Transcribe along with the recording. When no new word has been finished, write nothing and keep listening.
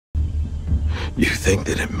You think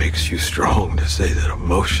that it makes you strong to say that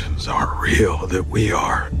emotions aren't real, that we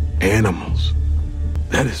are animals.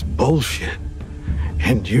 That is bullshit,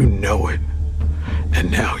 and you know it. And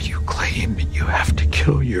now you claim that you have to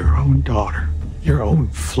kill your own daughter, your own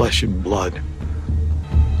flesh and blood.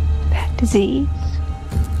 That disease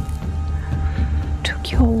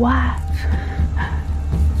took your wife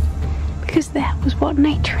because that was what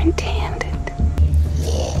nature intended.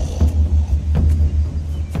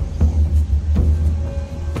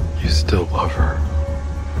 You still love her.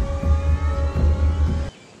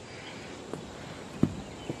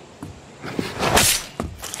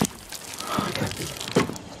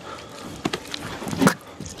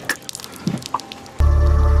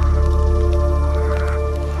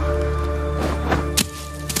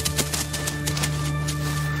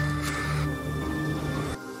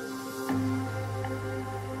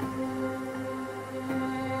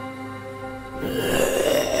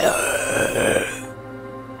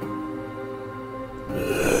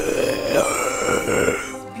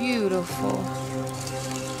 Beautiful.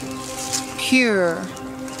 Pure.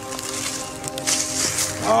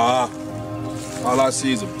 All I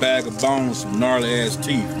see is a bag of bones, some gnarly ass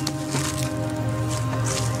teeth.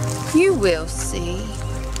 You will see.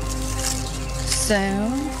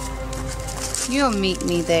 Soon. You'll meet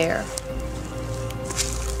me there.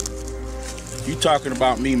 You talking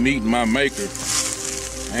about me meeting my maker?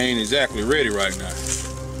 I ain't exactly ready right now.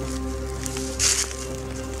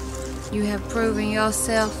 You have proven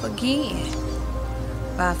yourself again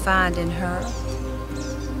by finding her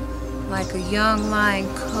like a young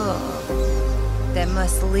lion cub that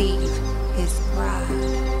must leave his pride.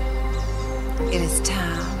 It is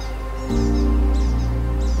time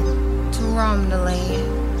to roam the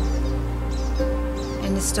land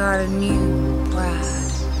and to start a new pride.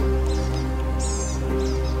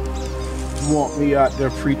 You want me out there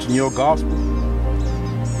preaching your gospel?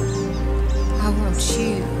 I want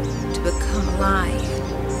you to become a lion.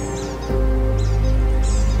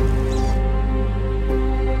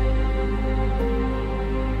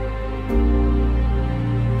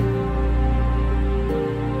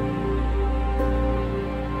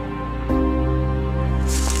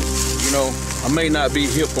 You know, I may not be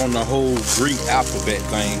hip on the whole Greek alphabet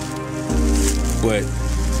thing, but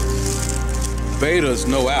Beta's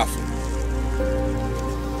no alpha.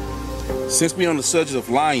 Since we're on the subject of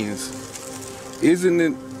lions, isn't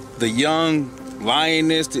it the young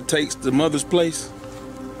lioness that takes the mother's place?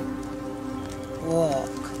 Walk.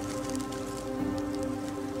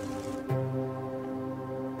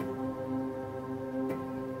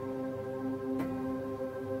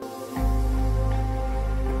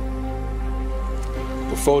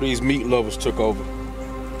 Before these meat lovers took over,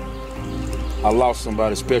 I lost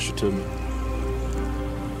somebody special to me.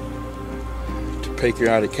 To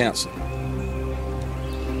pancreatic cancer.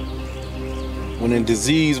 When the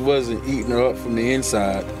disease wasn't eating her up from the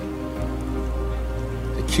inside,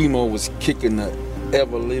 the chemo was kicking the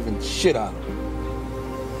ever-living shit out of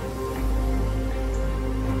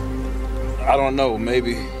her. I don't know,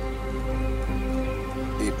 maybe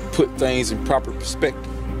it put things in proper perspective.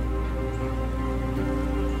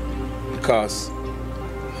 Because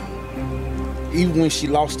even when she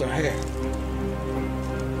lost her hair,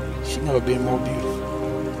 she never been more beautiful.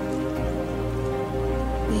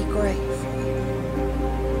 Be grateful.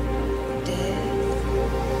 Dead.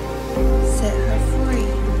 Set her free.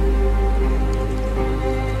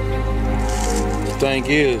 The thing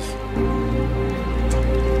is,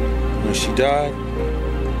 when she died,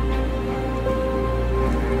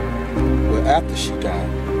 well, after she died,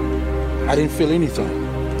 I didn't feel anything.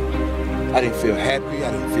 I didn't feel happy,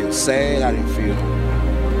 I didn't feel sad,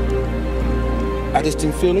 I just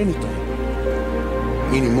didn't feel anything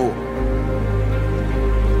anymore.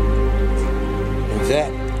 And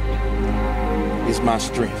that is my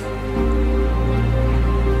strength.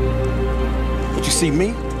 But you see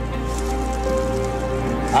me,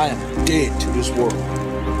 I am dead to this world.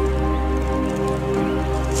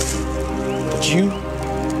 But you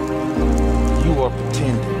are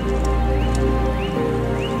pretending.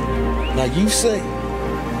 Now you say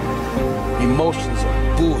emotions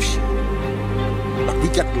are bullshit. Like we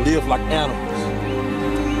got to live like animals.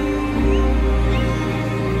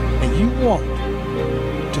 And you want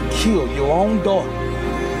to kill your own daughter,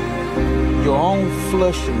 your own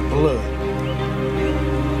flesh and blood.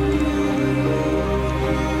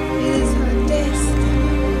 It is her destiny.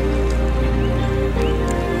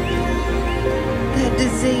 That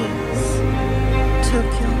disease took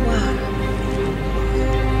your wife.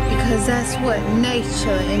 Because that's what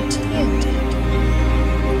nature intended.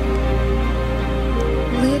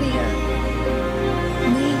 Lydia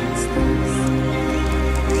needs this.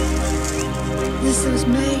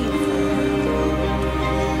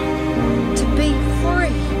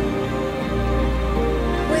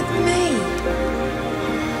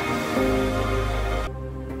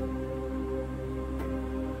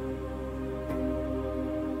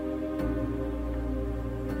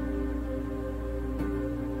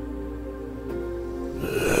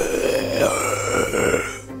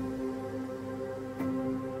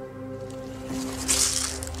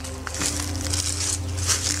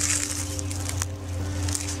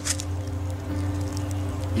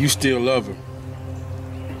 You still love her.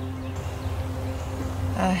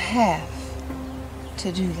 I have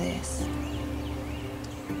to do this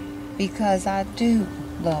because I do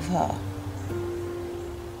love her.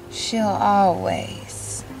 She'll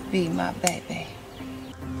always be my baby.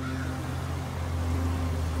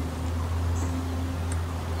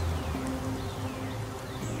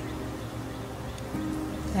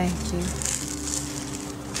 Thank you.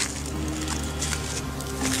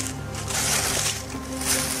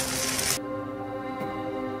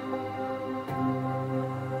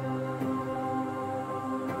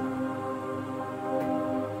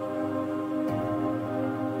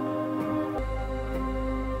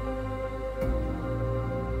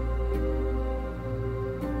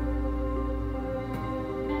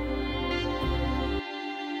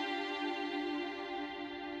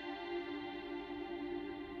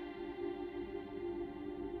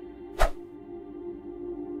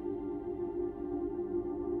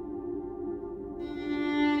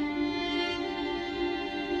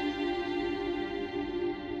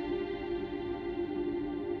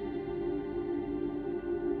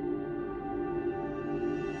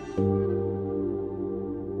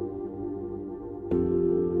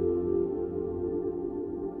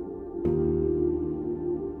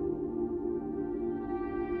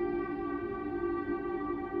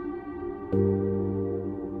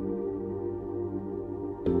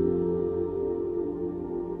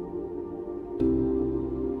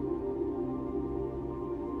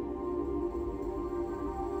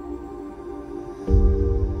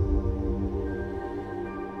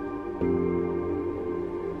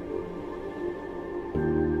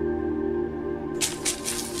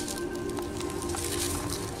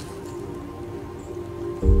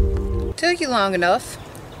 Took you long enough.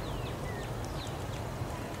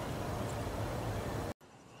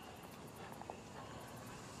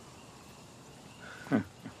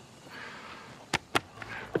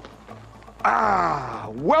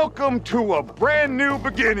 Welcome to a brand new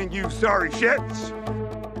beginning, you sorry shits.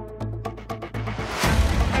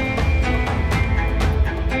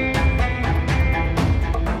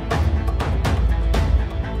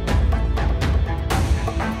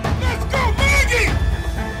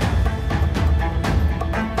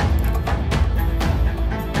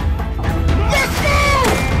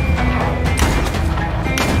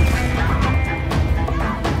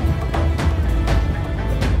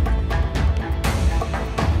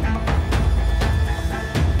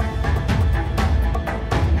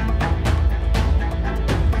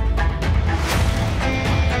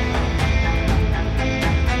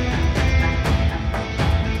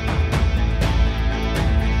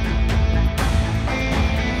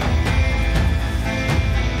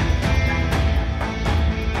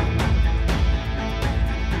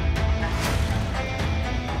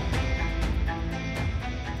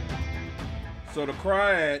 So the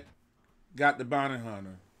Cryad got the bounty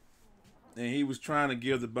hunter, and he was trying to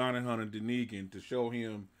give the bounty hunter to Negan to show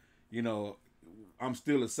him, you know, I'm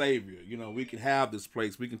still a savior. You know, we can have this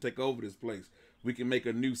place. We can take over this place. We can make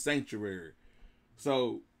a new sanctuary.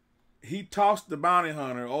 So he tossed the bounty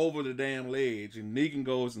hunter over the damn ledge, and Negan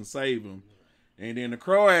goes and saves him. And then the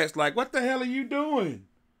Cryad's like, what the hell are you doing?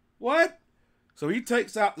 What? So he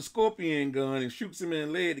takes out the scorpion gun and shoots him in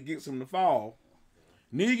the leg to get him to fall.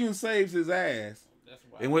 Negan saves his ass.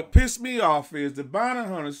 And what pissed me off is the bounty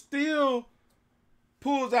hunter still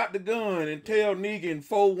pulls out the gun and tell Negan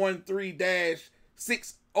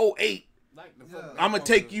 413-608, I'm going to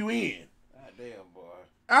take you in. Damn, boy.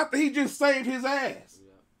 After he just saved his ass.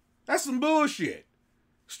 Yeah. That's some bullshit.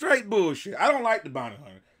 Straight bullshit. I don't like the bounty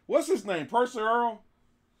hunter. What's his name? Percy Earl?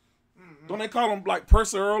 Don't they call him like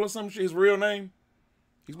Percy Earl or some shit? His real name?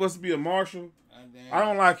 He's supposed to be a marshal. I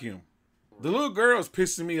don't like him. The little girl's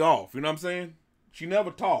pissing me off. You know what I'm saying? She never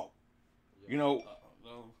talked. You know.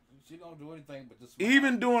 No, she don't do anything but just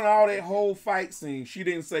even doing all that whole fight scene, she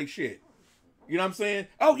didn't say shit. You know what I'm saying?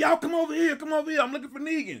 Oh, y'all come over here. Come over here. I'm looking for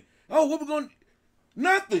Negan. Oh, what we going to...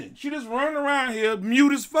 Nothing. She just running around here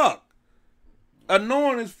mute as fuck.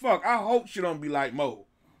 Annoying as fuck. I hope she don't be like Mo.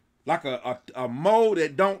 Like a Mo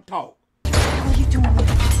that don't talk. How are you doing?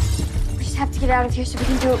 We just have to get out of here so we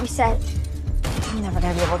can do what we said. I'm never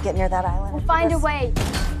gonna be able to get near that island. We'll find a way.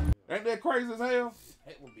 Ain't that crazy as hell?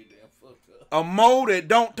 That would be damn fucked up. A Mo that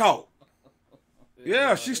don't talk.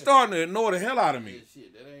 Yeah, she's starting to annoy the hell out of me. Yeah,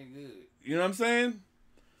 shit, that ain't good. You know what I'm saying?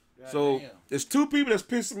 God So damn. there's two people that's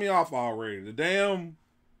pissing me off already. The damn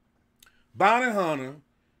bounty hunter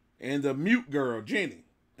and the mute girl, Jenny.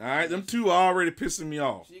 All right, them two are already pissing me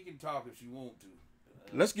off. She can talk if she want to.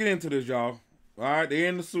 Let's get into this, y'all. All right, they're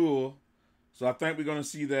in the sewer. So I think we're going to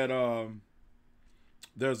see that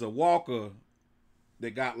there's a walker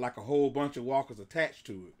that got like a whole bunch of walkers attached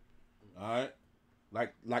to it. All right,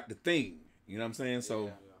 like the Thing. You know what I'm saying?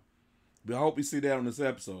 So, I hope you see that on this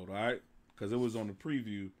episode. All right, because it was on the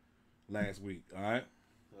preview last week. All right.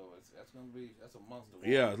 So that's a monster. Walker.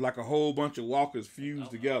 Yeah, it's like a whole bunch of walkers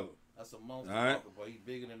fused together. That's a monster all right. walker, but he's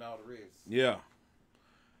bigger than all the rest. Yeah.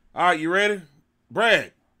 All right, you ready,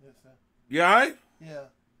 Brad? Yes, sir. You all right? Yeah.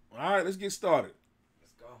 All right, let's get started.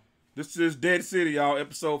 Let's go. This is Dead City, y'all,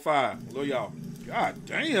 episode 5. Love y'all. God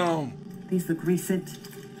damn. These look recent.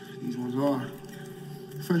 These ones are.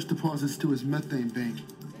 Fresh deposits to his methane bank.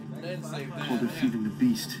 Called it Feeding the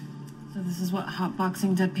Beast. So this is what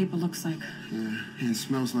hotboxing dead people looks like. Yeah, and it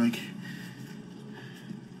smells like.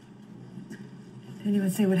 Did anyone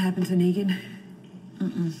say what happened to Negan?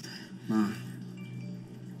 Nah.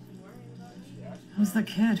 How's the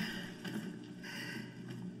kid?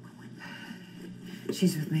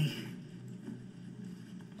 She's with me.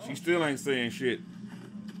 She still ain't saying shit.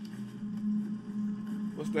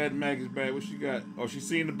 What's that in Maggie's bag? What she got? Oh, she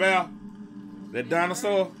seen the bear? That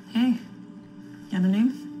dinosaur? Hey, got a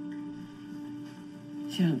name?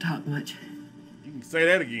 She don't talk much. You can say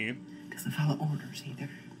that again. Doesn't follow orders either.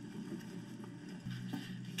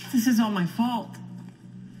 This is all my fault.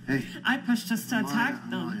 Hey. I pushed us to attack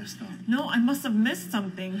them. Maya, stop. No, I must have missed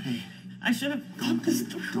something. Hey. I should have thought this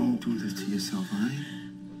through. Don't do this to yourself, all right?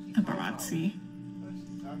 Paparazzi.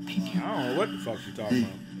 Thank you. I don't know what the fuck she talking Hey,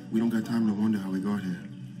 about. we don't got time to wonder how we got here.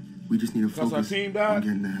 We just need to Because focus our team on died?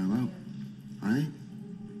 getting the hell out. All right?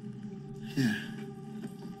 Yeah.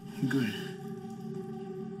 Good.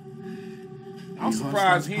 I'm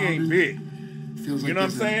surprised he ain't big. Feels like You know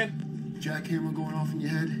what I'm there's a saying? jackhammer going off in your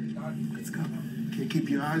head. Let's go. Can't keep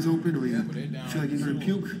your eyes open or you feel like you're gonna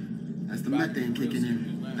puke. That's the methane kicking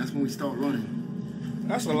in. That's when we start running.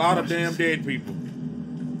 That's a lot of damn dead people.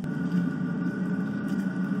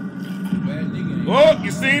 Bad nigga. Oh,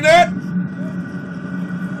 you seen that?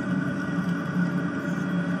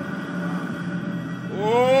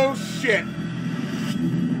 Oh, shit.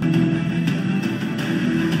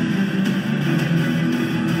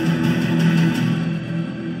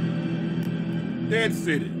 Dead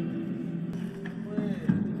City.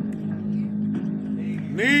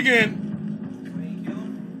 Negan.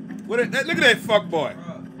 Look at that fuck boy.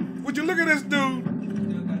 Would you look at this dude?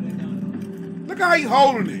 Look how he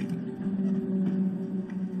holding it.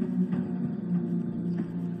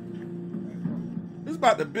 This is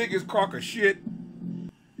about the biggest crock of shit.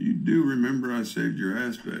 You do remember I saved your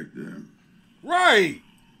ass back there. Right.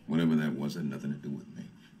 Whatever that was had nothing to do with me.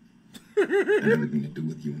 And everything to do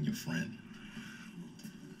with you and your friend.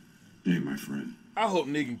 Hey, my friend. I hope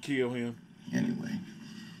Negan kill him. Anyway,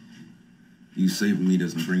 you saving me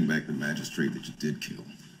doesn't bring back the magistrate that you did kill.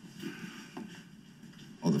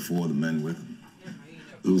 Or the 4 of the men with him.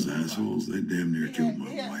 Those assholes, they damn near killed my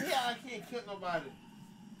wife. Yeah, I can't kill nobody.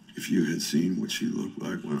 If you had seen what she looked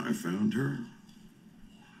like when I found her,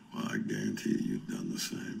 well, I guarantee you'd done the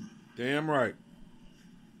same. Damn right.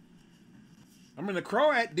 I mean, the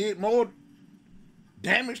Croat did more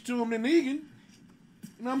damage to him than Negan.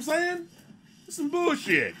 You know what I'm saying? It's some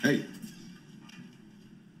bullshit. Hey.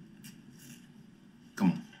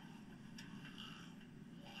 Come on.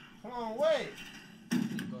 Come on, wait.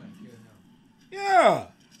 Yeah.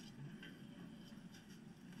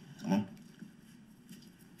 Come on.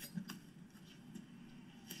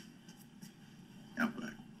 Out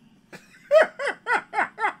back.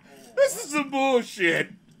 This is some bullshit.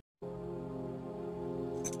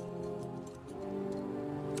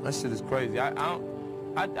 That shit is crazy. I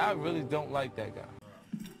really don't like that guy.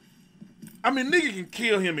 I mean, nigga can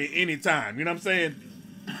kill him at any time. You know what I'm saying?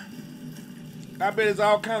 I bet it's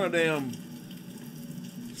all kind of damn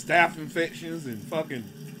staph infections and fucking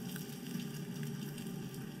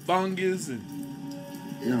fungus and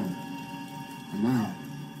Yo, I'm out.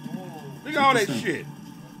 look at all that this out. shit.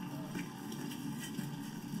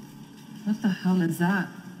 What the hell is that?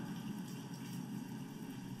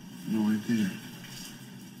 No idea.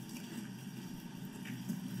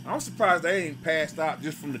 I'm surprised they ain't passed out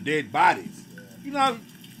just from the dead bodies. You know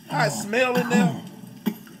how it smell in there?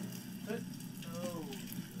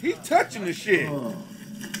 He touching the shit. No,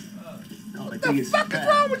 I What think the it's fuck is bad.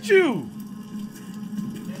 wrong with you?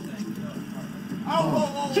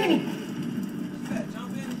 Jenny!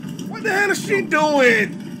 What the hell is she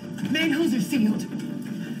doing? Manholes are sealed.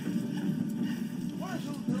 What is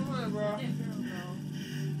you doing, bro?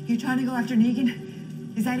 You trying to go after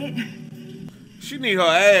Negan? Is that it? She need her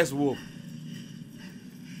ass whooped.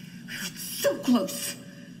 So close.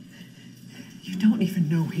 You don't even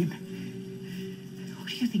know him. What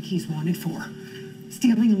do you think he's wanted for?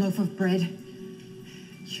 Stealing a loaf of bread?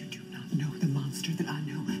 You do not know the monster that I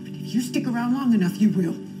stick around long enough, you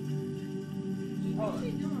will.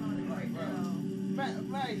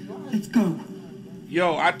 Let's go.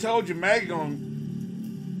 Yo, I told you Maggie gonna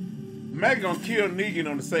kill Negan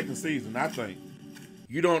on the second season, I think.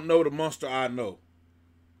 You don't know the monster I know.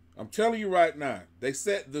 I'm telling you right now, they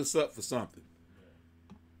set this up for something.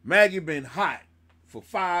 Maggie been hot for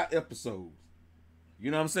 5 episodes.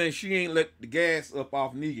 You know what I'm saying? She ain't let the gas up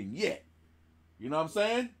off Negan yet. You know what I'm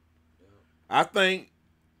saying? I think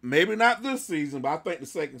maybe not this season, but I think the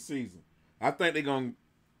second season. I think they're gonna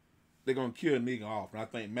kill Negan off, and I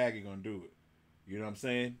think Maggie gonna do it. You know what I'm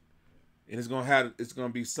saying? And it's gonna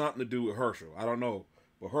be something to do with Herschel. I don't know,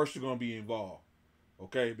 but Herschel gonna be involved.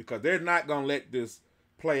 Okay, because they're not gonna let this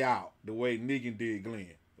play out the way Negan did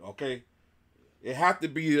Glenn. Okay, it have to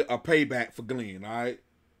be a payback for Glenn. All right,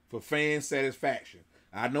 for fan satisfaction.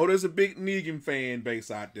 I know there's a big Negan fan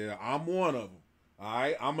base out there. I'm one of them. All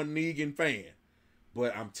right, I'm a Negan fan,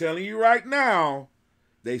 but I'm telling you right now,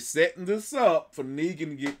 they setting this up for Negan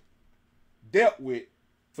to get dealt with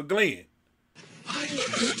for Glenn. I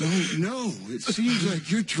don't know. It seems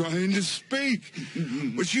like you're trying to speak,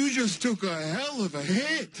 but you just took a hell of a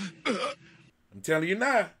hit. I'm telling you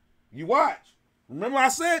now. You watch. Remember I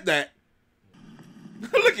said that.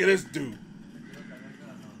 Look at this dude.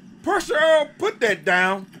 Pressure Earl, put that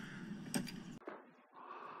down.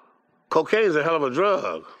 Cocaine's a hell of a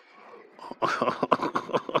drug.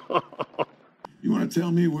 You want to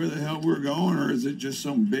tell me where the hell we're going, or is it just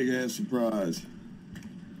some big-ass surprise?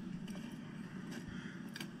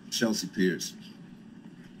 Chelsea Piers.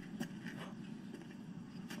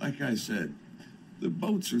 Like I said, the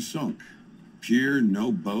boats are sunk. Pier,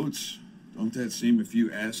 no boats? Don't that seem a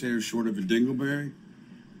few ass hairs short of a dingleberry?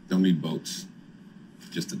 Don't need boats.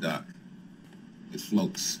 Just a dock. It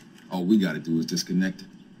floats. All we gotta do is disconnect it.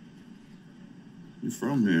 You're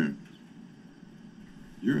from here.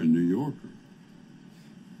 You're a New Yorker.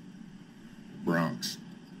 Bronx.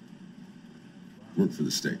 Work for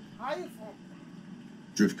the state. How you from?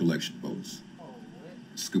 Drift collection boats.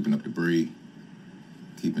 Scooping up debris.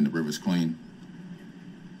 Keeping the rivers clean.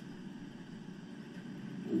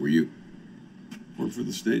 What were you? Work for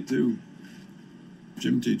the state, too.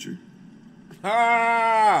 Gym teacher.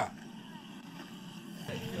 Ah!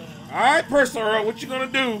 All right, Pressure Earl, what you gonna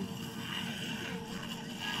do?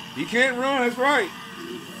 He can't run, that's right.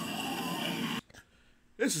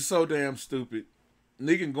 This is so damn stupid.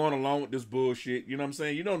 Negan going along with this bullshit. You know what I'm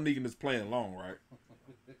saying? You know Negan is playing along, right?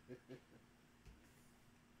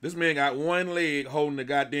 This man got one leg holding the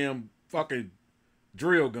goddamn fucking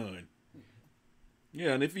drill gun.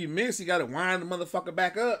 Yeah, and if he miss, he got to wind the motherfucker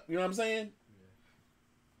back up. You know what I'm saying?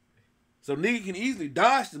 So Negan can easily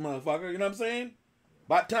dodge the motherfucker. You know what I'm saying?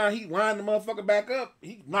 By the time he wind the motherfucker back up,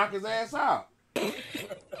 he knock his ass out.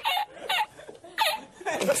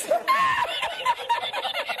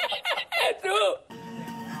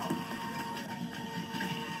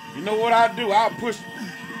 You know what I do? I'll push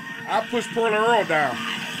Pearl Earl down.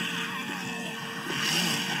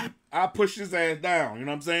 I'll push his ass down, you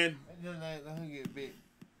know what I'm saying? Let him get big.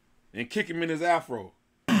 And kick him in his afro.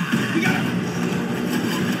 We got him.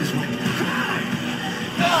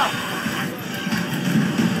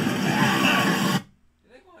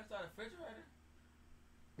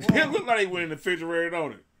 It looked like he went in the refrigerator,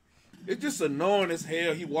 don't it? It's just annoying as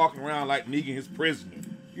hell. He walking around like Negan his prisoner.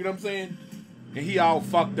 You know what I'm saying? And he all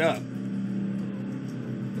fucked up.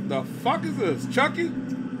 What the fuck is this? Chucky?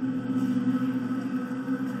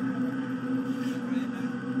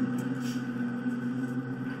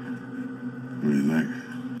 What do you think?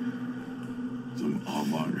 Some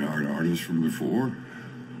avant-garde artist from before?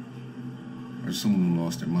 Or someone who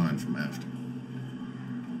lost their mind from after?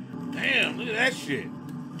 Damn, look at that shit.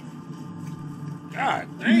 God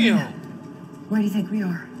damn. Where do you think we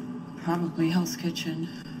are? Probably Hell's Kitchen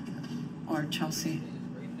or Chelsea.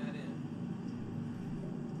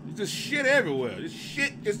 There's just shit everywhere. There's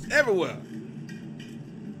shit just everywhere.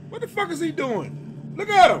 What the fuck is he doing? Look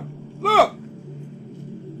at him. Look.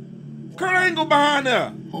 Kurt Angle behind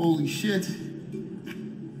there. Holy shit.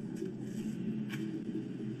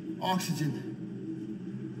 Oxygen.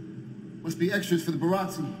 Must be extras for the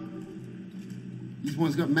Barazzi. These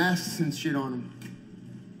ones got masks and shit on them.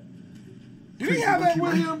 Did he have that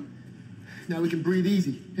with him? Now we can breathe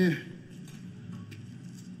easy. Here.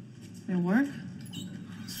 It'll work?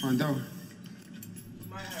 Let's find out.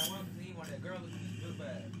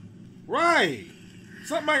 Right.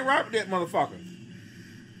 Something ain't right with that motherfucker.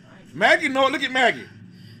 Maggie, no, look at Maggie.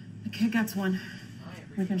 The kid gets one.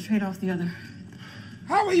 We can trade off the other.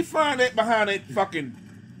 How will he find that behind that fucking...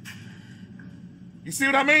 You see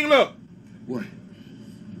what I mean? Look. What?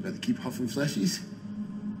 Better keep huffing fleshies?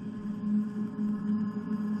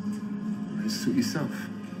 Suit yourself.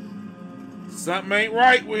 Something ain't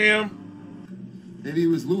right with him. Maybe it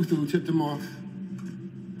was Luther who tipped him off.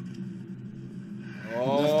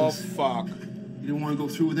 Oh, fuck. You didn't want to go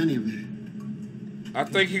through with any of it. I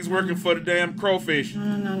think he's working for the damn crowfish.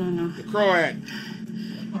 No. The Croat.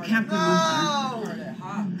 You can't be Luther.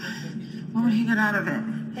 When would he get out of it?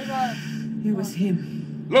 It was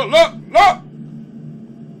him. Look!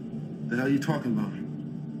 The hell are you talking about?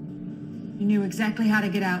 You knew exactly how to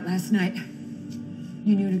get out last night.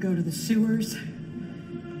 You knew to go to the sewers.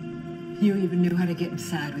 You even knew how to get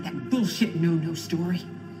inside with that bullshit no-no story.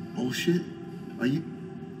 Bullshit? Are you...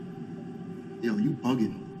 Yo, you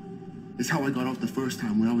bugging. It's how I got out the first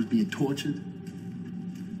time when I was being tortured.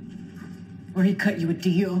 Or he cut you a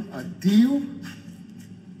deal. A deal?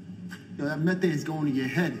 Yo, that methane's going to your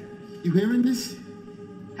head. You hearing this?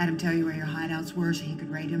 Had him tell you where your hideouts were so he could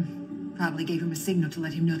raid him. Probably gave him a signal to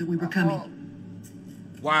let him know that we were coming.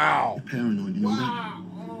 Wow. You're paranoid, you know that?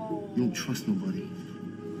 You don't trust nobody.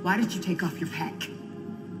 Why did you take off your pack?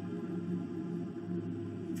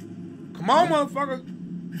 Come on, motherfucker.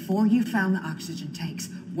 Before you found the oxygen tanks,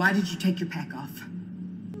 why did you take your pack off?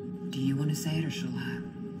 Do you want to say it or shall I?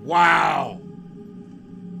 Wow.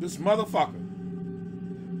 This motherfucker.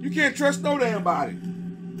 You can't trust no damn body.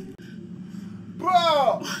 Bro!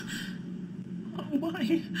 Oh,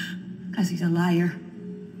 why? Because he's a liar.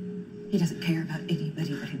 He doesn't care about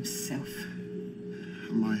anybody but himself.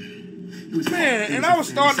 Man, and I was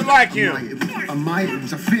starting to like him. Amaya, it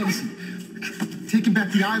was a fantasy. Taking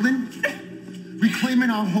back the island, reclaiming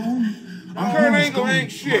our home. Our home is gone.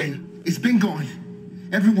 Ain't shit. Amaya, it's been gone.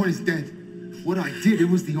 Everyone is dead. What I did, it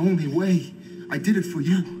was the only way. I did it for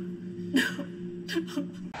you.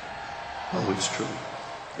 Oh, it's true.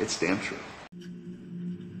 It's damn true.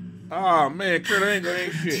 Oh man, Kurt Angle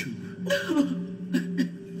ain't shit.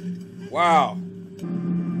 Wow.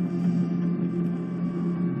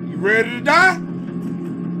 You ready to die?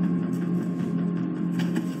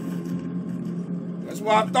 That's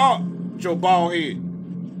what I thought, with your bald head.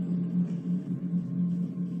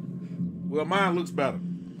 Well, mine looks better.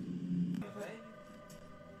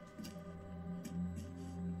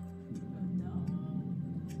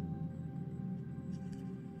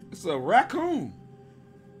 It's a raccoon.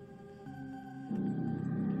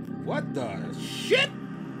 What the shit?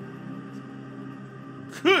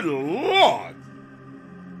 Good Lord.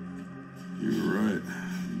 You're right.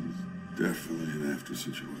 Definitely an after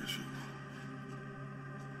situation.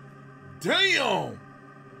 Damn.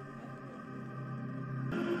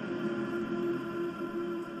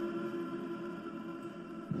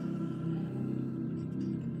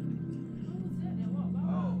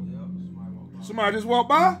 Somebody just walked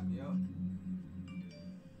by?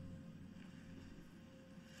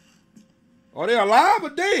 Are they alive or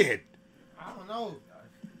dead? I don't know.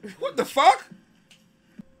 What the fuck?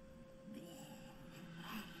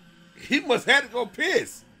 He must have to go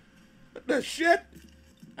piss. What the shit?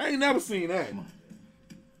 I ain't never seen that.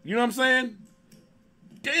 You know what I'm saying?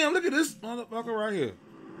 Damn, look at this motherfucker right here.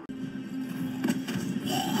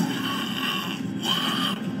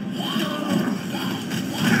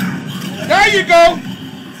 There you go.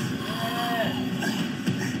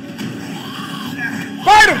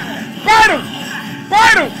 Fight him! Fight him!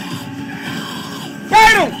 Fight him!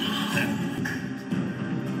 Fight him!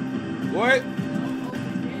 What?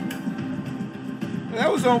 That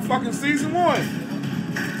was on fucking season 1.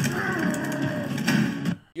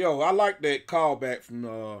 Yo, I like that callback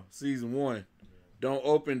from season 1. Don't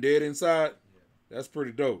open dead inside. That's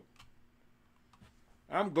pretty dope.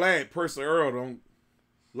 I'm glad Percy Earl don't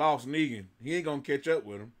lost Negan. He ain't gonna catch up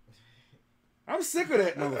with him. I'm sick of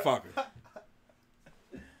that motherfucker.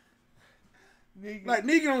 Like,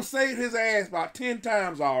 Negan done saved his ass about 10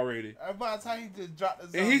 times already. By the time he just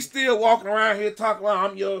dropped the and he's still walking around here talking about,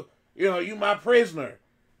 I'm your, you my prisoner.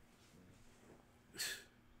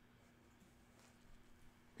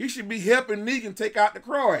 He should be helping Negan take out the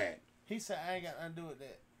Croat. He said, I ain't got nothing to do with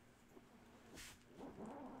that.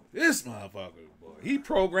 This motherfucker, boy, he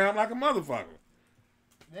programmed like a motherfucker.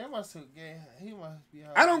 He must be.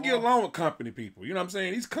 I don't get along with company people. You know what I'm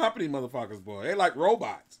saying? These company motherfuckers, boy, they like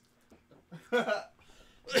robots.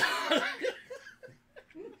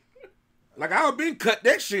 Like, I would been cut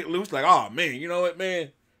that shit loose. Like, oh man, you know what,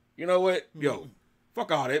 man? You know what? Yo,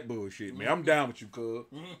 fuck all that bullshit, man. I'm down with you, cuz.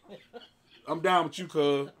 I'm down with you,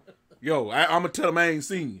 cuz. Yo, I'm gonna tell them I ain't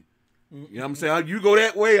seen you. You know what I'm saying? You go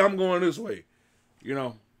that way, I'm going this way. You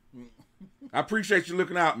know. I appreciate you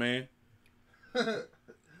looking out, man.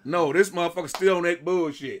 No, this motherfucker still on that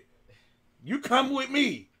bullshit. You come with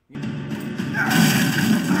me.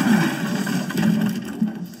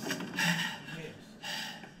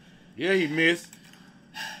 Yeah, he missed.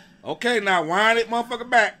 Okay, now wind it motherfucker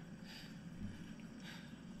back.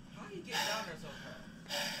 How you get down there so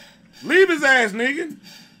fast? Leave his ass, nigga.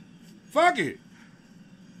 Fuck it.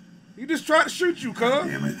 He just tried to shoot you, cuz.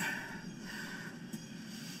 Damn it.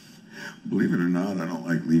 Believe it or not, I don't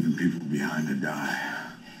like leaving people behind to die.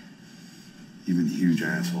 Even huge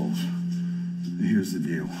assholes. Here's the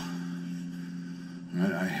deal. All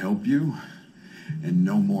right, I help you, and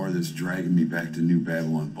no more of this dragging me back to New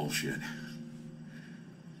Babylon bullshit.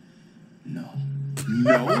 No.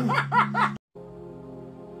 No?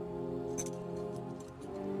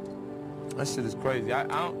 That shit is crazy.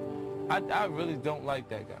 I really don't like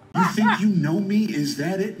that guy. You think you know me? Is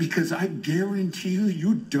that it? Because I guarantee you,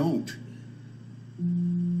 you don't.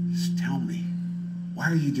 Just tell me,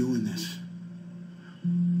 why are you doing this?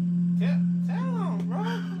 Tell him, bro.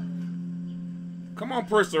 Come on,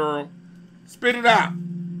 Prince Earl. Spit it out.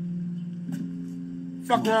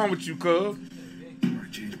 Fuck wrong with you, cuz? I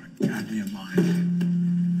changed my goddamn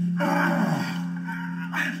mind.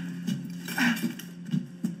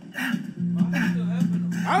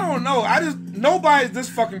 I don't know. Nobody's this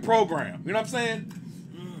fucking program. You know what I'm saying?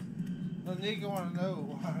 The nigga wanna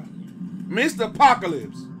know why. Mr.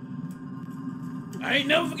 Apocalypse. I ain't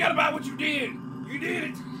never forgot about what you did. You did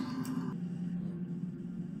it.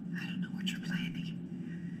 I don't know what you're planning.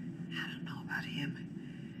 I don't know about him.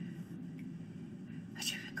 But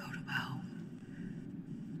you can go to my home.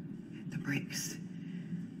 The bricks.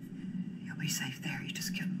 You'll be safe there. You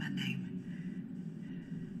just give him my name.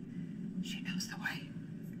 She knows the way.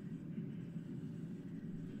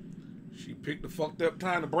 She picked the fucked up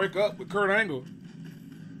time to break up with Kurt Angle.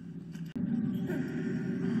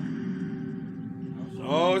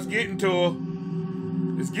 Oh, it's getting to her.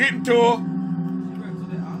 It's getting to her.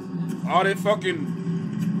 All that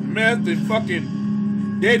fucking meth and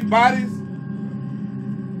fucking dead bodies.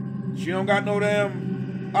 She don't got no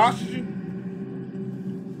damn oxygen.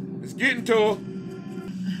 It's getting to her.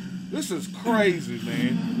 This is crazy,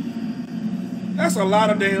 man. That's a lot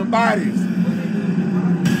of damn bodies.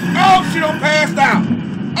 Oh, she done passed out.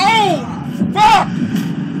 Oh, fuck!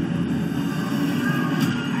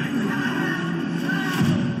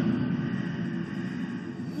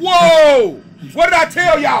 Whoa! What did I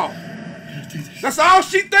tell y'all? That's all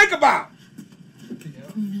she think about.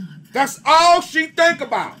 That's all she think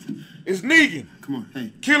about. Is Negan. Come on,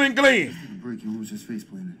 hey. Killing Glenn. Break, you almost just face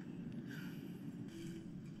planted.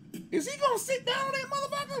 Is he gonna sit down on that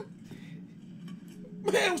motherfucker?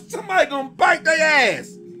 Man, somebody gonna bite their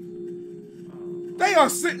ass. They are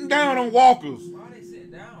sitting down on walkers. Why they sitting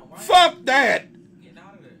down? Why Fuck that. Getting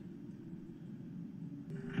out of there?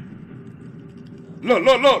 Look,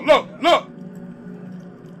 look, look, look, look.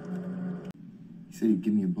 He said he'd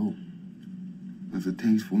give me a boat. As a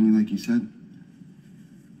thanks for me, like you said.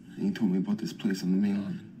 And he told me about this place on the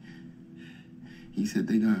mainland. He said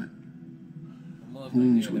they got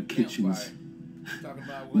rooms with kitchens,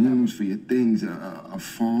 rooms for your things, a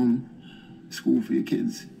farm, school for your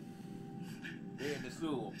kids. It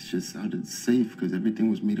just sounded safe because everything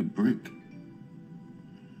was made of brick.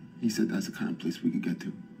 He said that's the kind of place we could get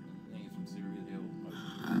to.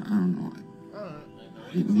 I don't know.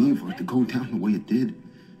 I didn't mean for it to go down the way it did.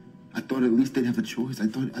 I thought at least they'd have a choice. I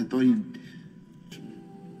thought he'd...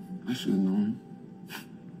 I should have known.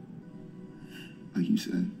 Like you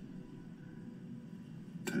said,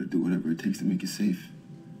 gotta do whatever it takes to make it safe.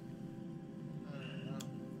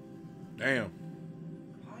 Damn.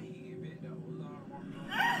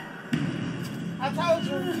 I told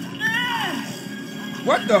you.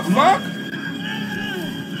 What the fuck?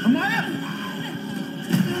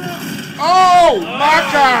 Oh my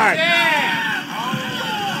God!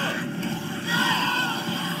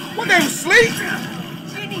 What, they was asleep?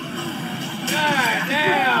 God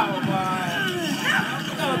damn, boy.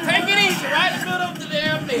 No, take it easy, right? Let's go up the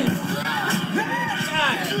damn bed.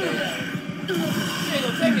 God damn. You ain't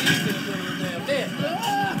gonna take it easy to go to the damn bed.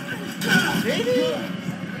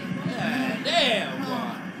 God damn,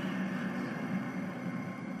 boy.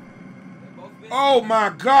 Oh my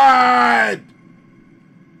God!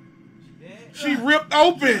 She ripped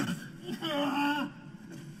open.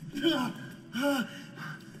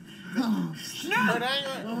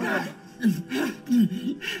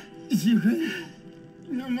 Is you ready?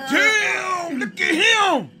 Damn! Look at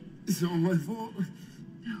him! It's all my fault.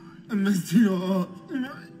 I messed it all up.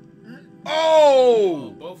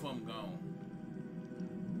 Oh! Both of them gone.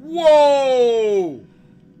 Whoa!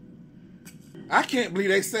 I can't believe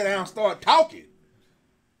they sat down and started talking.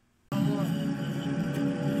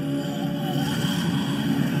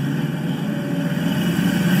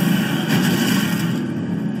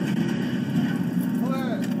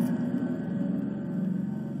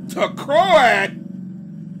 The Croat?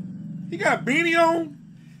 He got a beanie on?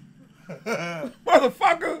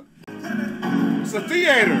 Motherfucker. It's a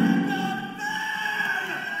theater.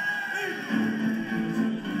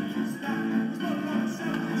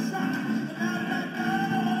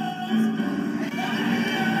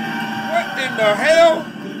 What in the hell?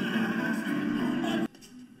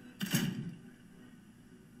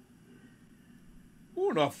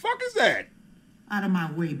 Who the fuck is that? Out of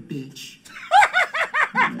my way, bitch.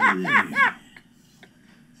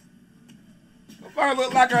 I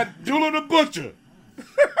look like a Dula the Butcher.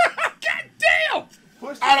 God damn!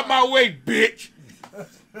 Out of my way, bitch.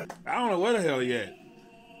 I don't know where the hell he at.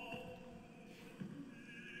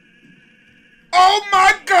 Oh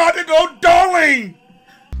my God, there go Darlene!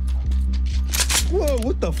 Whoa,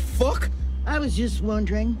 what the fuck? I was just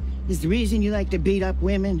wondering, is the reason you like to beat up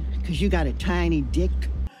women because you got a tiny dick?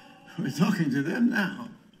 We're talking to them now.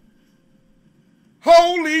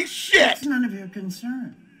 Holy shit! That's none of your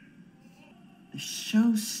concern. The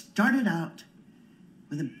show started out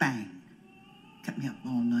with a bang. Kept me up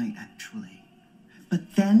all night, actually.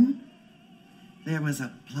 But then there was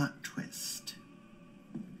a plot twist.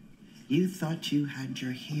 You thought you had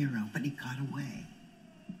your hero, but he got away.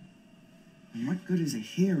 And what good is a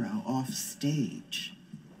hero off stage?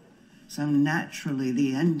 So naturally,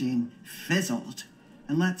 the ending fizzled.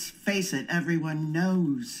 And let's face it, everyone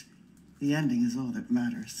knows the ending is all that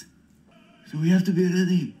matters. So we have to be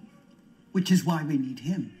ready. Which is why we need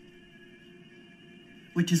him.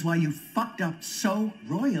 Which is why you fucked up so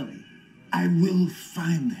royally. I will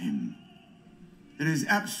find him. There is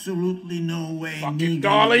absolutely no way fucking Negan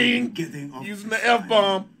Darlene getting off using the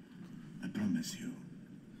F-bomb. I promise you.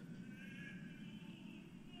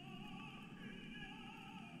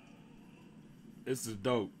 This is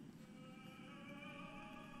dope.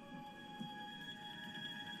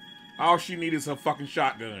 All she needs is her fucking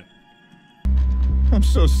shotgun. I'm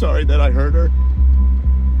so sorry that I hurt her.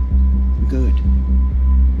 Good.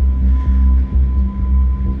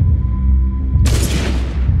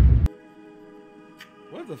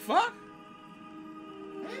 What the fuck?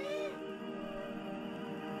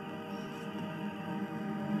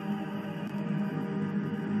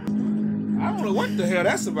 I don't know what the hell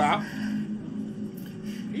that's about.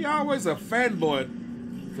 He always a fanboy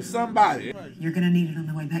for somebody. You're gonna need it on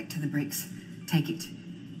the way back to the bricks. Take it.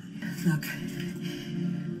 Look.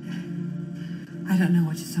 I don't know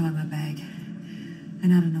what you saw in my bag.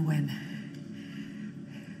 And I don't know when.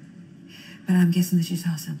 But I'm guessing that you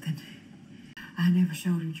saw something. I never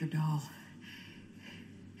showed him your doll.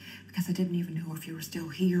 Because I didn't even know if you were still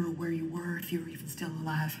here or where you were, if you were even still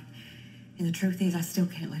alive. And the truth is, I still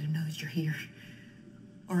can't let him know that you're here.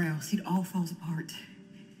 Or else it all falls apart.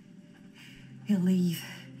 He'll leave.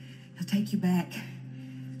 He'll take you back.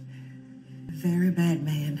 A very bad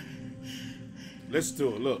man. Let's do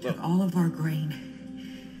it. Look, look. Took all of our grain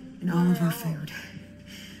and all of our food.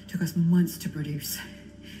 Took us months to produce.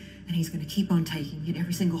 And he's gonna keep on taking it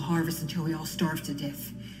every single harvest until we all starve to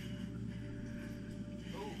death.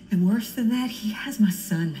 And worse than that, he has my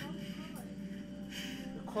son.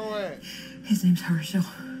 His name's Herschel.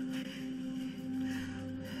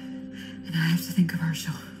 And I have to think of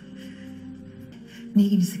Herschel.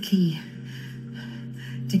 Negan is the key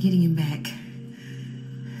to getting him back.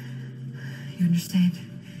 You understand?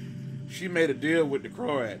 She made a deal with the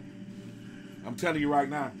Croat. I'm telling you right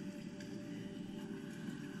now.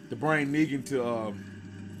 To bring Negan to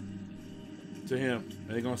him. And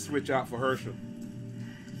they're gonna switch out for Herschel.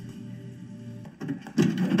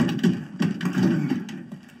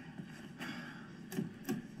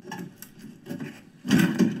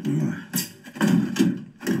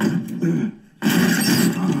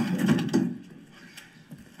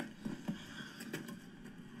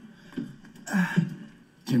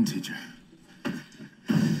 Gym teacher.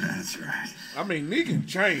 That's right. I mean, Negan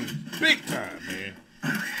changed big time, man.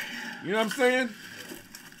 You know what I'm saying?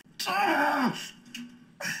 I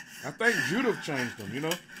think Judith changed him, you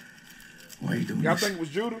know? Why are you doing Y'all this? think it was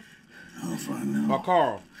Judith? I'll find out. Or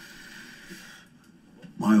Carl?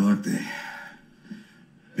 My luck, they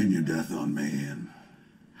pin your death on me, and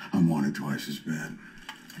I'm wanted twice as bad.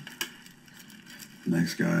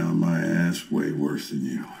 Next guy on my ass, way worse than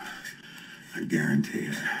you. I guarantee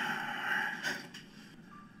it.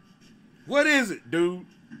 What is it, dude?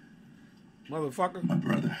 Motherfucker? My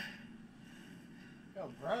brother. Your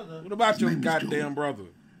brother? What about His your name is goddamn Joel. brother?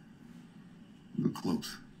 We were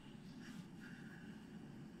close.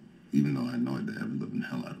 Even though I annoyed the ever-living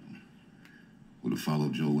hell out of him. Would have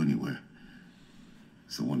followed Joel anywhere.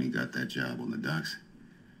 So when he got that job on the docks,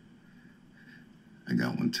 I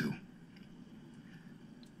got one too.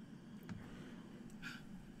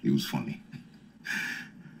 He was funny.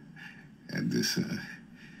 Had this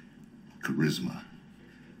charisma.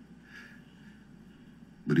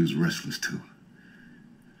 But he was restless too.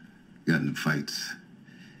 Got into fights,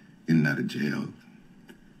 in and out of jail.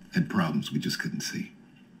 Had problems we just couldn't see.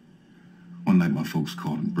 One night my folks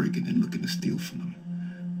caught him breaking and looking to steal from them.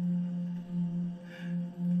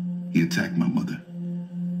 He attacked my mother.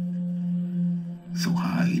 So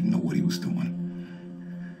high, he didn't know what he was doing.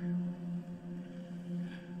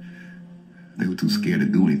 They were too scared to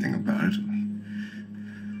do anything about it.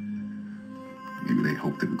 Maybe they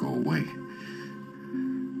hoped it would go away.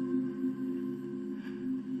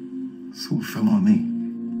 So it fell on me.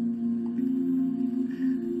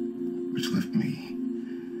 Which left me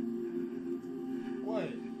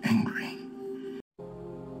angry.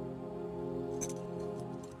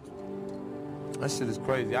 That shit is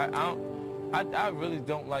crazy. I really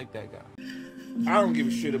don't like that guy. I don't give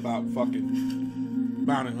a shit about fucking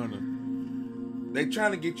bounty hunter. They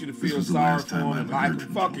trying to get you to feel sorry for him and like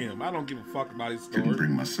him. Fuck him. I don't give a fuck about his story. Couldn't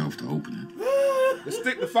bring myself to open it. Let's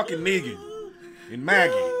stick to fucking Negan and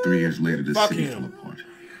Maggie. 3 years later, this Fuck city him. fell apart.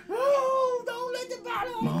 Oh, don't let the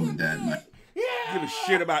bottle. Mom and Dad, Give a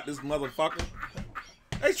shit about this motherfucker.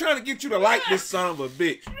 They trying to get you to like this son of a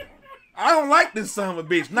bitch. I don't like this son of a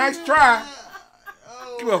bitch. Nice try.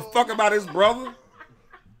 Give a fuck about his brother.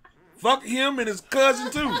 Fuck him and his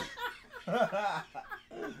cousin too.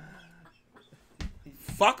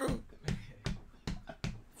 Fucker.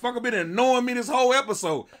 Fucker been annoying me this whole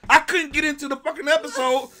episode. I couldn't get into the fucking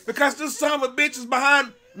episode because this son of a bitch is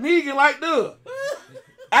behind Negan like this.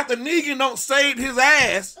 After Negan don't save his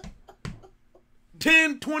ass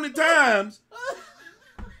 10, 20 times,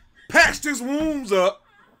 patched his wounds up,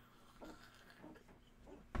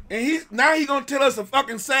 and now he gonna tell us a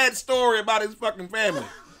fucking sad story about his fucking family.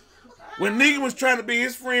 When Negan was trying to be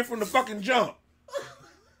his friend from the fucking jump.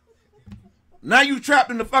 Now you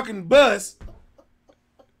trapped in the fucking bus.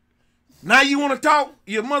 Now you want to talk,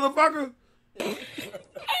 you motherfucker?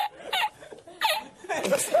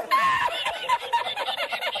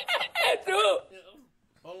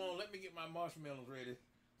 Hold on, let me get my marshmallows ready.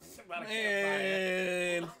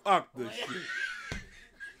 Man, fuck this shit.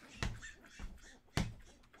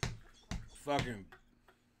 Fucking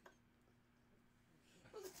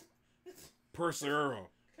Percy Earl.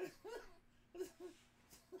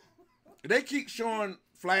 They keep showing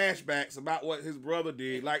flashbacks about what his brother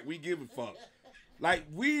did, like we give a fuck. Like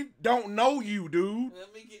we don't know you, dude.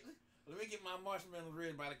 Let me get my marshmallows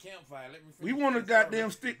ready by the campfire. Let me. We want to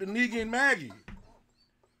goddamn stick to Negan and Maggie.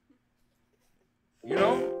 You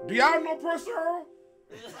know? Do y'all know Percy Earl?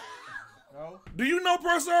 No. Do you know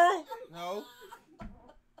Percy Earl? No.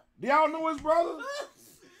 Do y'all know his brother?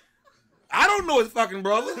 I don't know his fucking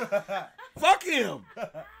brother. Fuck him.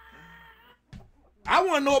 I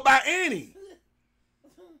want to know about Annie.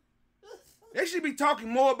 They should be talking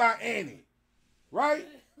more about Annie. Right?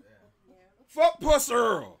 Fuck Percy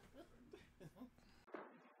Earl.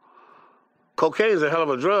 Cocaine's a hell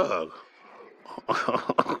of a drug.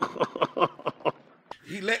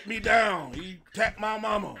 He let me down. He tapped my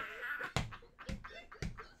mama.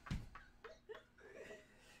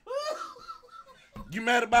 You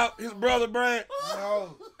mad about his brother, Brad?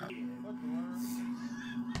 No.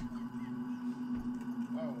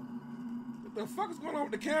 What the fuck is going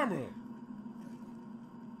on with the camera?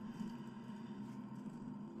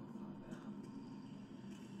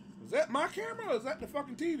 Is that my camera or is that the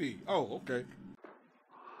fucking TV? Oh, okay.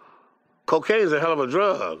 Cocaine's a hell of a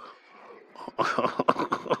drug.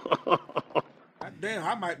 God damn,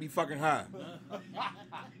 I might be fucking high.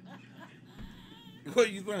 What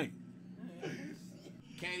do you think?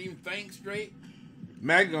 Can't even think straight.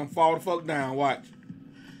 Maggie gonna fall the fuck down, watch.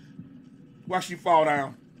 Watch she fall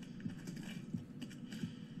down.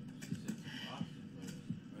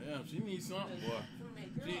 Yeah, she needs something, boy.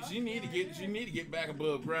 She need to get back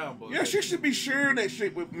above ground, boy. Yeah, she should be sharing that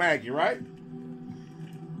shit with Maggie, right?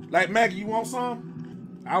 Like, Maggie, you want some?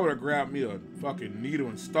 I would have grabbed me a fucking needle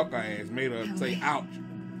and stuck her ass, made her say, ouch.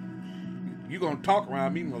 You gonna talk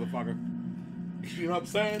around me, motherfucker. You know what I'm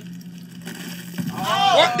saying?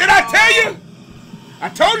 Oh. What did I tell you? I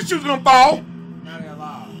told you she was gonna fall. Not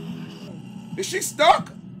allowed. Is she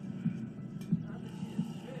stuck?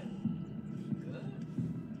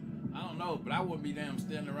 I don't know, but I wouldn't be damn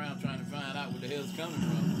standing around trying to find out where the hell's coming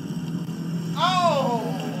from. Oh!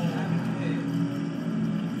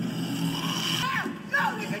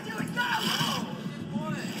 No, we can do it. No!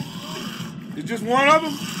 It's just one of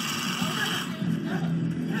them?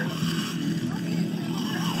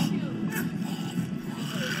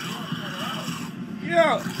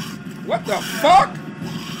 Yeah. What the fuck?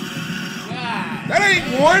 God. That ain't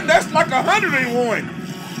ain't one. That's like 101.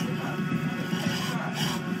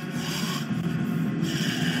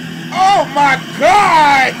 Oh my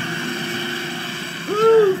God!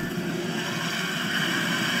 Woo.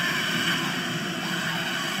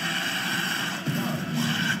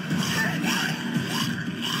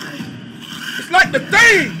 It's like the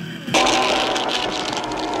Thing.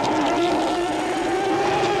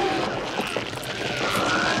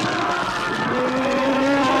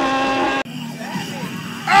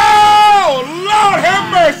 Oh, Lord have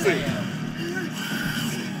mercy.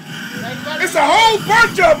 It's a whole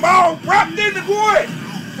bunch of them all wrapped into wood.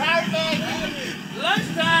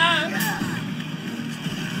 Lunchtime.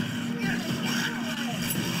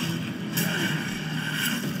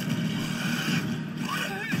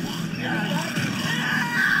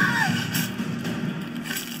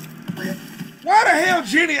 Why the hell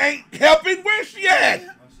Jenny ain't helping? Where's she at?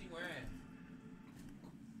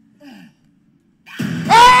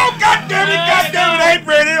 Oh, God damn it, they ain't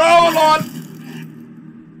ready. Oh, Lord.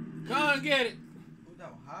 Go and get it.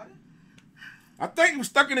 I think he was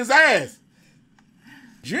stuck in his ass.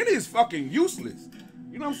 Jenny is fucking useless.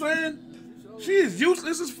 You know what I'm saying? She is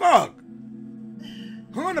useless as fuck.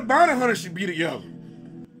 Her and the bounty hunter should be together.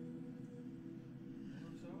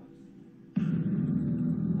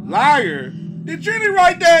 Liar. Did Jenny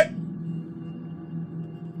write that?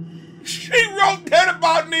 She wrote that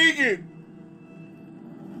about Negan.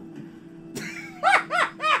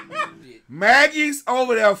 Maggie's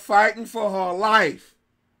over there fighting for her life.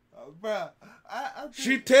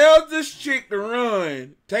 She tells this chick to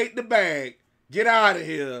run, take the bag, get out of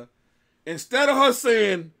here. Instead of her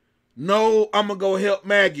saying, no, I'm gonna go help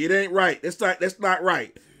Maggie. It ain't right. That's not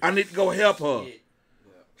right. I need to go help her.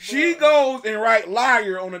 She goes and write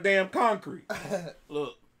liar on the damn concrete.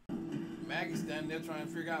 Look, Maggie's standing there trying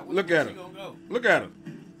to figure out where Look at she her. gonna go. Look at her.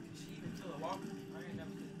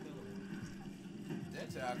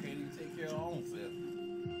 That child can't even take care of her own self.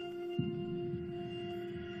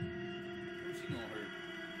 Who's she gonna hurt?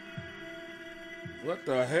 What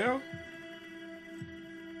the hell?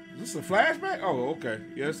 Is this a flashback? Oh, okay.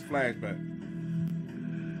 Yeah, it's a flashback.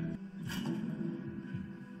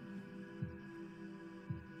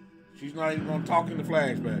 She's not even gonna talk in the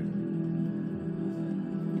flashback.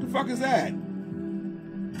 What the fuck is that?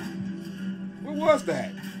 What was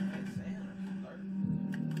that?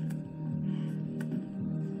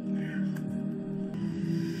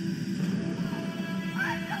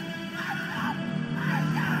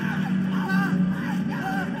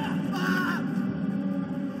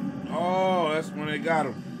 Oh, that's when they got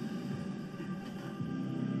him.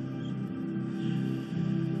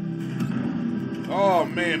 Oh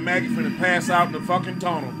man, Maggie finna pass out in the fucking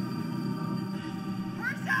tunnel.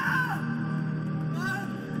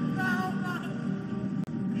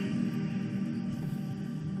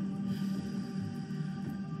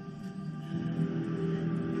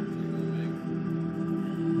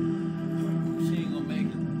 She ain't gonna make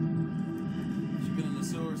it. She been in the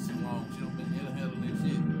sewers too long. She don't been handling this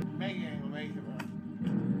shit. Maggie ain't gonna make it, bro.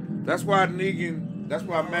 That's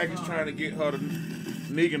why Maggie's trying to get her to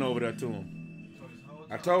Negan over there to him.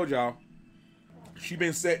 I told y'all, she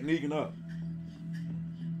been setting Negan up.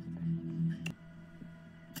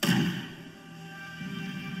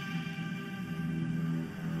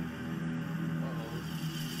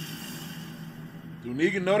 Do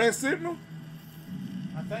Negan know that signal?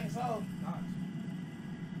 I think so.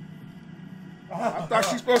 I thought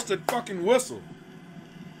she's supposed to fucking whistle.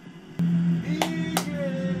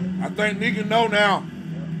 I think Negan know now.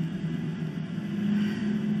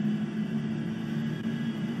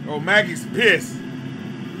 Oh, Maggie's pissed.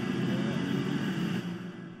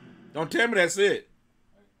 Don't tell me that's it.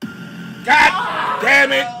 God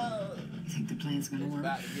damn it! You think the plan's gonna work? I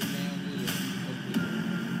have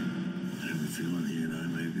a feeling he and I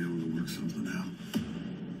may be able to work something out.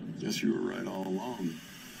 Guess you were right all along.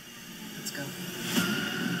 Let's go.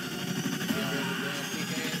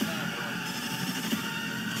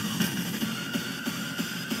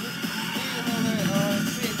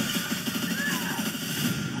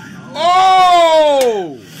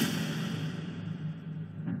 Oh!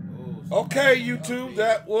 Okay, YouTube,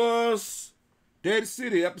 that was Dead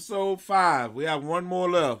City, episode 5. We have one more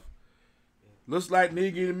left. Looks like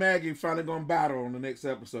Negan and Maggie finally gonna battle on the next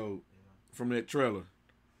episode from that trailer.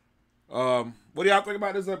 What do y'all think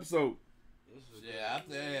about this episode? Yeah,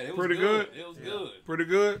 it was Pretty good. It was good. Pretty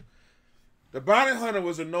good. The bounty hunter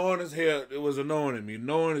was annoying as hell. It was annoying me.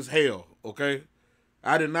 Annoying as hell, okay?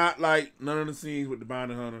 I did not like none of the scenes with the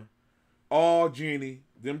bounty hunter. All Jenny.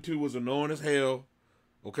 Them two was annoying as hell,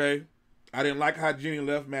 okay? I didn't like how Jenny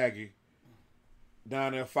left Maggie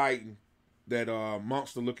down there fighting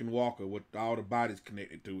monster-looking walker with all the bodies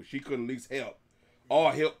connected to it. She could at least help,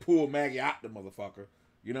 or help pull Maggie out the motherfucker.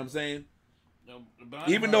 You know what I'm saying?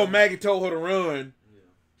 Even though Maggie told her to run,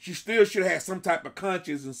 she still should have had some type of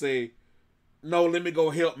conscience and say, "No, let me go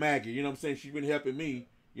help Maggie." You know what I'm saying? She's been helping me.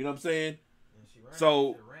 You know what I'm saying?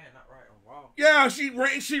 So, yeah, she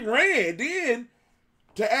ran. Then,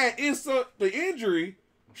 to add insult to injury,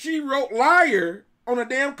 she wrote "liar" on a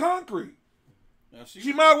damn concrete.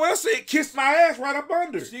 She might well say, "Kiss my ass" right up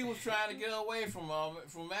under. She was trying to get away from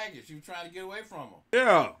Maggie. She was trying to get away from her.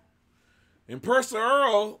 Yeah. And Percy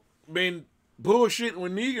Earl been bullshitting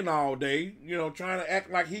with Negan all day, you know, trying to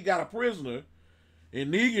act like he got a prisoner.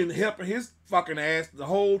 And Negan helping his fucking ass the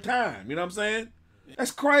whole time. You know what I'm saying?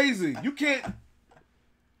 That's crazy. You can't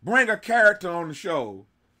bring a character on the show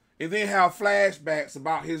and then have flashbacks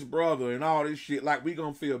about his brother and all this shit like we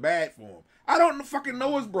gonna feel bad for him. I don't fucking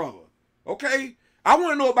know his brother. Okay? I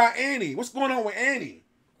want to know about Annie. What's going on with Annie?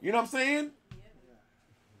 You know what I'm saying?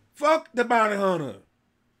 Fuck the bounty hunter.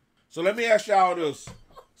 So let me ask y'all this.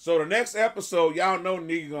 So the next episode, y'all know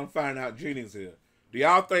Negan gonna find out Jenny's here. Do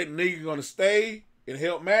y'all think Negan gonna stay and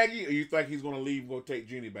help Maggie, or you think he's gonna leave and go take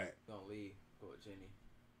Jenny back? Gonna leave, go with Jenny.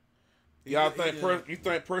 Y'all think you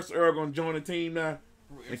think Percy Earl gonna join the team now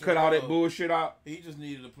and cut all that bullshit out? He just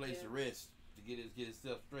needed a place to rest to get his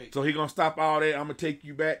stuff straight. So he gonna stop all that. I'm gonna take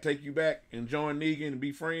you back, and join Negan and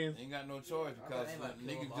be friends. Ain't got no choice because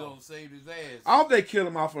Negan just saved his ass. I hope they kill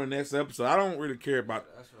him off in the next episode. I don't really care about.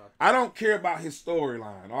 I don't care about his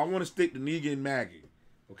storyline. I want to stick to Negan and Maggie.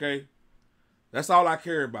 Okay, that's all I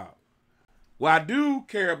care about. Well, I do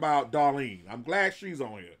care about Darlene. I'm glad she's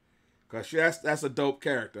on here because that's a dope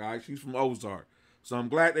character. All right, she's from Ozark, so I'm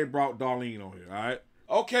glad they brought Darlene on here. All right.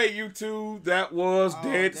 Okay, YouTube, that was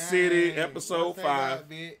Dead City episode 5.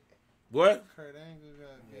 What? Kurt Angle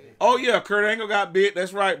got bit. Oh yeah, Kurt Angle got bit.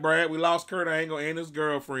 That's right, Brad. We lost Kurt Angle and his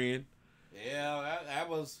girlfriend. Yeah, that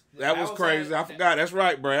was crazy. I forgot. That's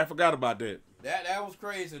right, Brad. I forgot about that. That was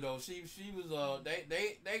crazy though. She was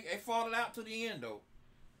they fought it out to the end though.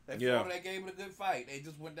 They gave it a good fight. They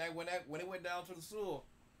just when it went down to the sewer,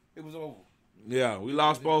 it was over. Yeah, we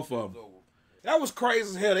lost both of them. That was crazy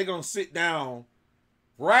as hell. They gonna sit down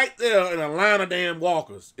right there in a line of damn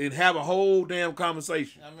walkers and have a whole damn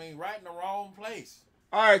conversation. I mean, right in the wrong place.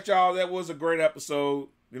 All right, y'all. That was a great episode.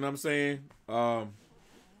 You know what I'm saying?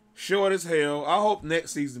 Short as hell. I hope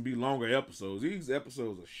next season be longer episodes. These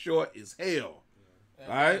episodes are short as hell.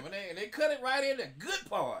 All right? And they cut it right in the good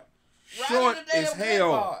part. Short as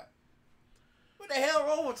hell. What the hell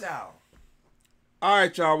wrong with y'all? All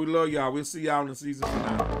right, y'all. We love y'all. We'll see y'all in the season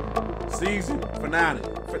finale. Season finale.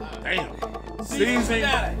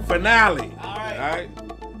 Season finale. All right.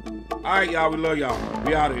 All right, y'all. We love y'all.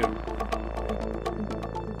 We out of here.